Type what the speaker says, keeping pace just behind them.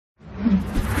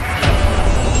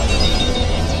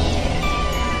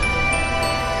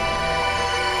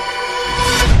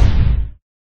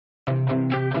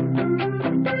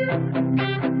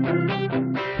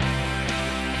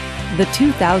the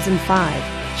 2005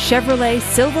 Chevrolet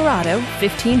Silverado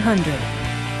 1500.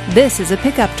 This is a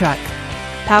pickup truck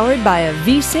powered by a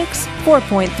V6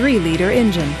 4.3-liter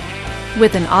engine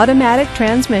with an automatic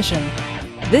transmission.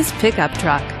 This pickup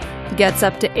truck gets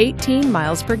up to 18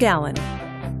 miles per gallon.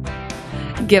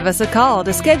 Give us a call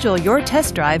to schedule your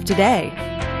test drive today.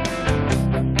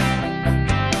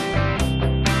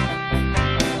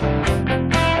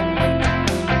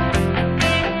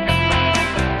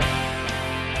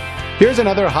 Here's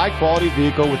another high-quality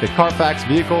vehicle with a Carfax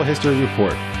Vehicle History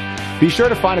Report. Be sure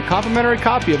to find a complimentary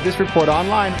copy of this report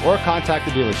online or contact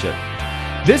the dealership.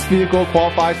 This vehicle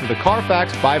qualifies for the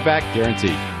Carfax Buyback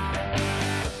Guarantee.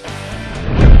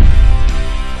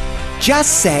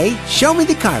 Just say, "Show me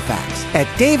the Carfax" at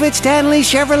David Stanley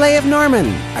Chevrolet of Norman,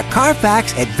 a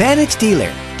Carfax Advantage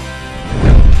dealer.